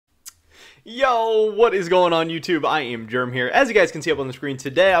Yo, what is going on YouTube? I am Germ here. As you guys can see up on the screen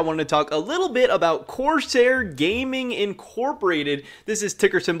today, I wanted to talk a little bit about Corsair Gaming Incorporated. This is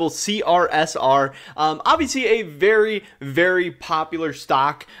ticker symbol CRSR. Obviously a very, very popular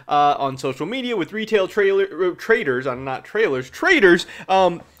stock on social media with retail traders.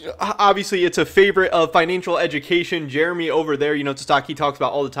 Obviously it's a favorite of financial education. Jeremy over there, you know, it's a stock he talks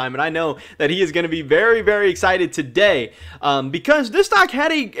about all the time, and I know that he is going to be very, very excited today because this stock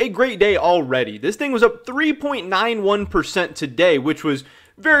had a great day already. This thing was up 3.91% today, which was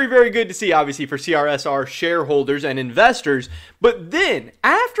very, very good to see, obviously, for CRSR shareholders and investors. But then,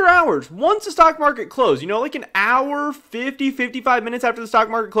 after hours, once the stock market closed, you know, like an hour, 55 minutes after the stock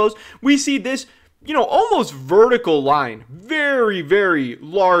market closed, we see this, you know, almost vertical line, very, very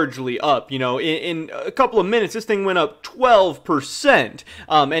largely up. You know, in a couple of minutes, this thing went up 12%.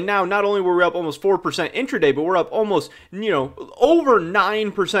 And now, not only were we up almost 4% intraday, but we're up almost, you know, over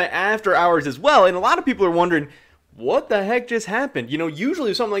 9% after hours as well. And a lot of people are wondering, what the heck just happened? You know,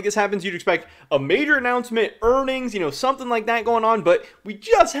 usually if something like this happens, you'd expect a major announcement, earnings, you know, something like that going on. But we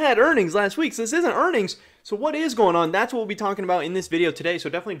just had earnings last week, so this isn't earnings. So what is going on? That's what we'll be talking about in this video today.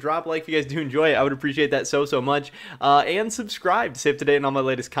 So definitely drop a like if you guys do enjoy it. I would appreciate that so much. And subscribe to stay up to date on all my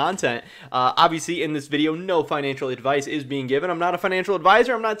latest content. Obviously, in this video, no financial advice is being given. I'm not a financial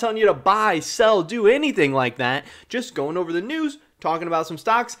advisor. I'm not telling you to buy, sell, do anything like that. Just going over the news, talking about some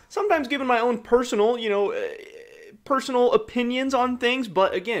stocks, sometimes giving my own personal, you know, personal opinions on things.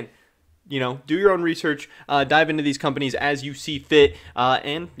 But again, you know, do your own research, dive into these companies as you see fit,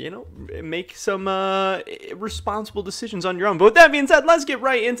 and, you know, make some responsible decisions on your own. But with that being said, let's get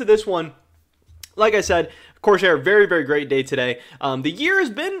right into this one. Like I said, Corsair, very, very great day today. The year has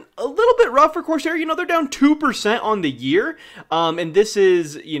been a little bit rough for Corsair. You know, they're down 2% on the year. And this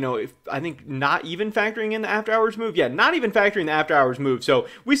is, you know, I think not even factoring in the after hours move. Yeah, not even factoring the after hours move. So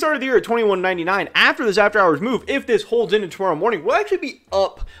we started the year at $21.99. After this after hours move, if this holds into tomorrow morning, we'll actually be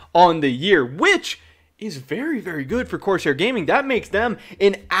up on the year, which is very, very good for Corsair Gaming. That makes them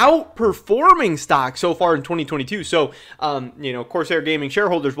an outperforming stock so far in 2022. So, you know, Corsair Gaming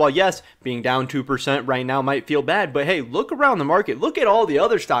shareholders, while yes, being down 2% right now might feel bad, but hey, look around the market. Look at all the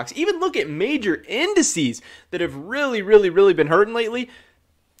other stocks. Even look at major indices that have really, really been hurting lately.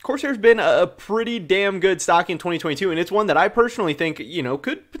 Corsair's been a pretty damn good stock in 2022, and it's one that I personally think, you know,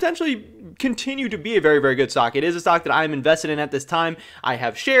 could potentially continue to be a very, very good stock. It is a stock that I'm invested in at this time. I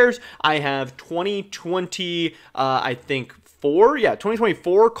have shares. I have 2020, I think,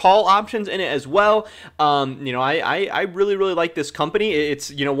 2024 call options in it as well. You know, I really like this company. It's,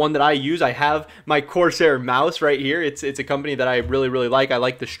 you know, one that I use. I have my Corsair mouse right here. It's a company that I really like. I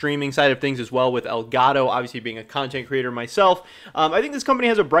like the streaming side of things as well with Elgato, obviously being a content creator myself. I think this company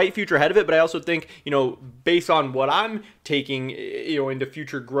has a bright future ahead of it, but I also think, you know, based on what I'm taking, you know, into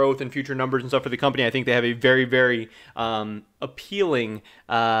future growth and future numbers and stuff for the company, I think they have a very appealing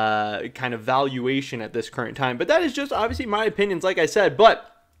kind of valuation at this current time. But that is just obviously my opinions, like I said. But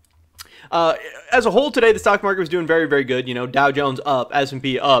as a whole today, the stock market was doing very good. You know, Dow Jones up,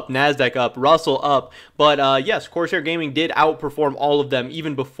 S&P up, NASDAQ up, Russell up. But yes, Corsair Gaming did outperform all of them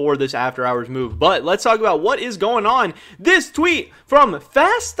even before this after hours move. But let's talk about what is going on. This tweet from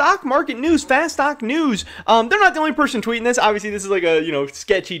Fast Stock Market News, Fast Stock News. They're not the only person tweeting this. Obviously, this is like a, you know,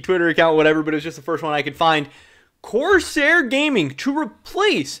 sketchy Twitter account, whatever, but it's just the first one I could find. Corsair Gaming to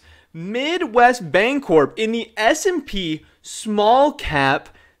replace Midwest Bancorp in the S&P Small Cap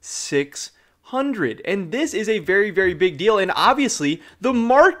 600. And this is a very big deal. And obviously, the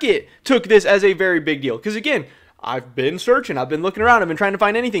market took this as a very big deal. Because again, I've been searching, I've been looking around, I've been trying to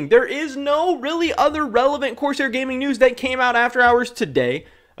find anything. There is no really other relevant Corsair Gaming news that came out after hours today.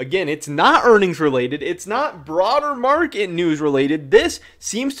 Again, it's not earnings related. It's not broader market news related. This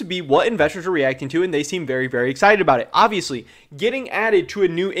seems to be what investors are reacting to, and they seem very excited about it. Obviously, getting added to a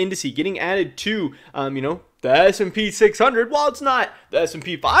new indice, getting added to, you know, the S&P 600, while it's not the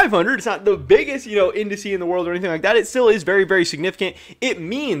S&P 500, it's not the biggest, you know, indice in the world or anything like that, it still is very significant. It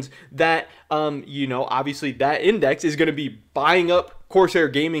means that, you know, obviously that index is going to be buying up Corsair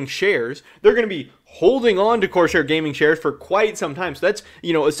Gaming shares. They're going to be holding on to Corsair Gaming shares for quite some time. So that's,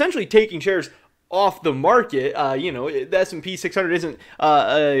 you know, essentially taking shares off the market. You know, the S&P 600 isn't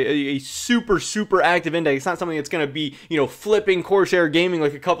a super active index. It's not something that's going to be, you know, flipping Corsair Gaming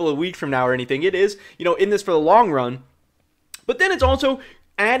like a couple of weeks from now or anything. It is, you know, in this for the long run. But then it's also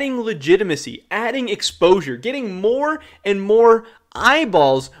adding legitimacy, adding exposure, getting more and more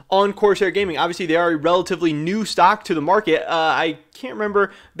eyeballs on Corsair Gaming. Obviously, they are a relatively new stock to the market. I can't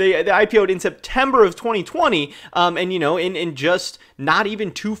remember, they IPO'd in September of 2020, and in just not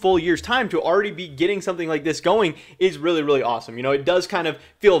even 2 full years time to already be getting something like this going is really, really awesome. It does kind of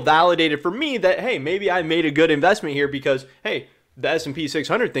feel validated for me that, hey, maybe I made a good investment here because, hey, the S&P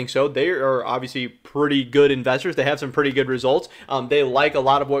 600 thinks so. They are obviously pretty good investors. They have some pretty good results. They like a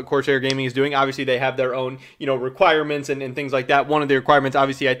lot of what Corsair Gaming is doing. Obviously, they have their own, requirements and things like that. One of the requirements,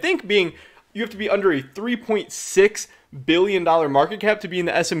 obviously, I think being you have to be under a $3.6 billion market cap to be in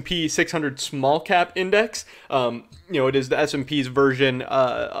the S&P 600 small cap index. It is the S&P's version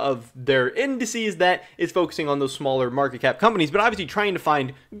of their indices that is focusing on those smaller market cap companies, but obviously trying to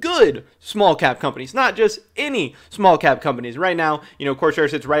find good small cap companies, not just any small cap companies. Right now, Corsair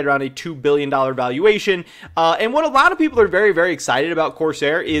sits right around a $2 billion valuation. And what a lot of people are very, very excited about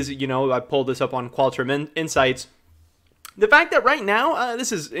Corsair is, I pulled this up on Qualtrim Insights. The fact that right now,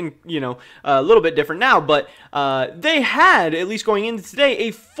 this is a little bit different now, but they had, at least going into today,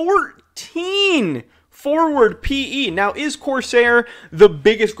 a 14 forward PE. Now, is Corsair the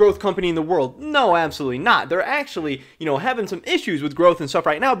biggest growth company in the world? No, absolutely not. They're actually, having some issues with growth and stuff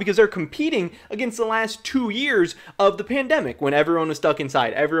right now because they're competing against the last 2 years of the pandemic when everyone was stuck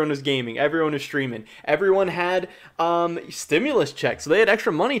inside, everyone was gaming, everyone was streaming, everyone had stimulus checks. So they had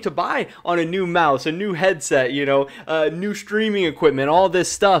extra money to buy on a new mouse, a new headset, new streaming equipment, all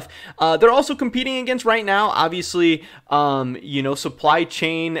this stuff. They're also competing against right now, obviously, supply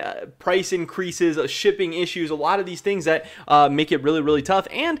chain price increases, shipping issues, a lot of these things that make it really, really tough.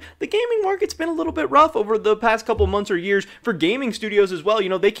 And the gaming market's been a little bit rough over the past couple months or years for gaming studios as well.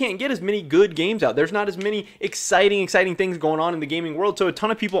 They can't get as many good games out. There's not as many exciting things going on in the gaming world. So a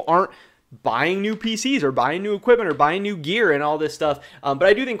ton of people aren't buying new PCs or buying new equipment or buying new gear and all this stuff. But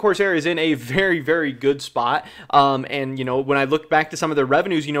I do think Corsair is in a very, very good spot. And, when I look back to some of their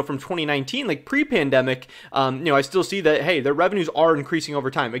revenues, from 2019, like pre-pandemic, I still see that, hey, their revenues are increasing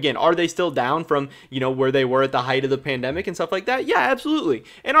over time. Again, are they still down from, where they were at the height of the pandemic and stuff like that? Yeah, absolutely.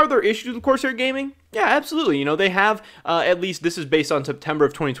 And are there issues with Corsair Gaming? Yeah, absolutely. They have, at least this is based on September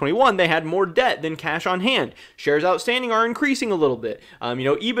of 2021, they had more debt than cash on hand. Shares outstanding are increasing a little bit.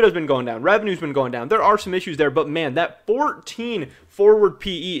 EBITDA has been going down. Revenue's been going down. There are some issues there, but man, that 14 forward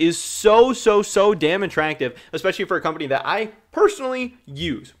PE is so damn attractive, especially for a company that I personally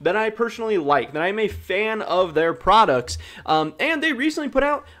use, that I personally like, that I'm a fan of their products. And they recently put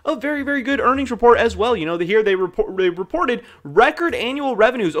out a very, very good earnings report as well. Here they reported record annual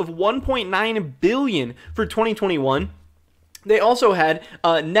revenues of $1.9 billion for 2021. They also had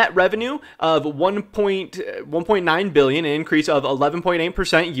net revenue of $1.9 billion, an increase of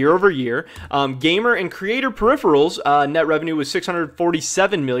 11.8% year over year. Gamer and creator peripherals net revenue was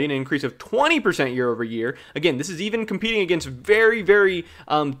 $647 million, an increase of 20% year over year. Again, this is even competing against very, very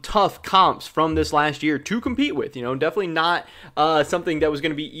tough comps from this last year to compete with. Definitely not something that was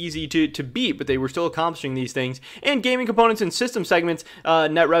going to be easy to beat, but they were still accomplishing these things. And gaming components and system segments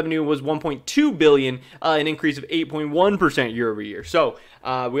net revenue was $1.2 billion, an increase of 8.1% year over year. So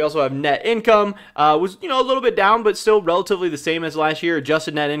we also have net income was a little bit down, but still relatively the same as last year.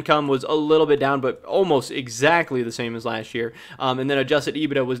 Adjusted net income was a little bit down, but almost exactly the same as last year. And then adjusted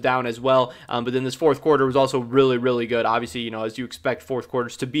EBITDA was down as well. But then this fourth quarter was also really, really good. Obviously, as you expect fourth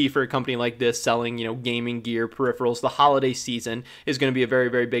quarters to be for a company like this selling, gaming gear, peripherals. The holiday season is going to be a very,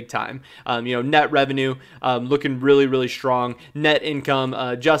 very big time. Net revenue looking really, really strong. Net income,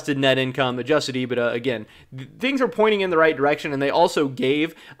 adjusted net income, adjusted EBITDA. Again, things are pointing in the right direction, and they also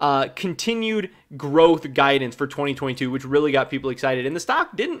gave continued growth guidance for 2022, which really got people excited. And the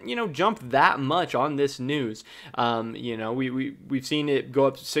stock didn't, jump that much on this news. We've seen it go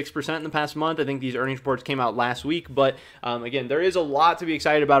up 6% in the past month. I think these earnings reports came out last week, but again, there is a lot to be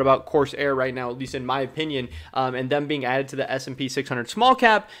excited about Corsair right now, at least in my opinion, and them being added to the S&P 600 small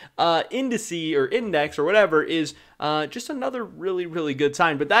cap indice or index or whatever is just another really, really good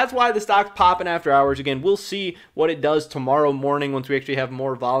sign. But that's why the stock's popping after hours. Again, we'll see what it does tomorrow morning once we actually have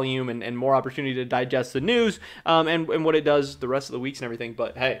more volume and more opportunity to digest the news and what it does the rest of the weeks and everything.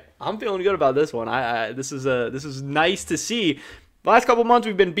 But hey, I'm feeling good about this one. This is nice to see. The last couple months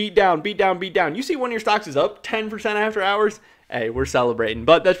we've been beat down. You see one of your stocks is up 10% after hours. Hey, we're celebrating.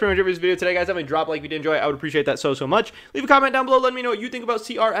 But that's pretty much it for this video today, guys. Definitely drop a like if you did enjoy it. I would appreciate that so much. Leave a comment down below. Let me know what you think about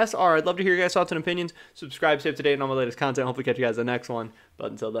Crsr. I'd love to hear your guys' thoughts and opinions. Subscribe, stay up to date on all my latest content. Hopefully catch you guys in the next one.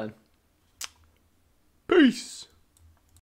 But until then, peace.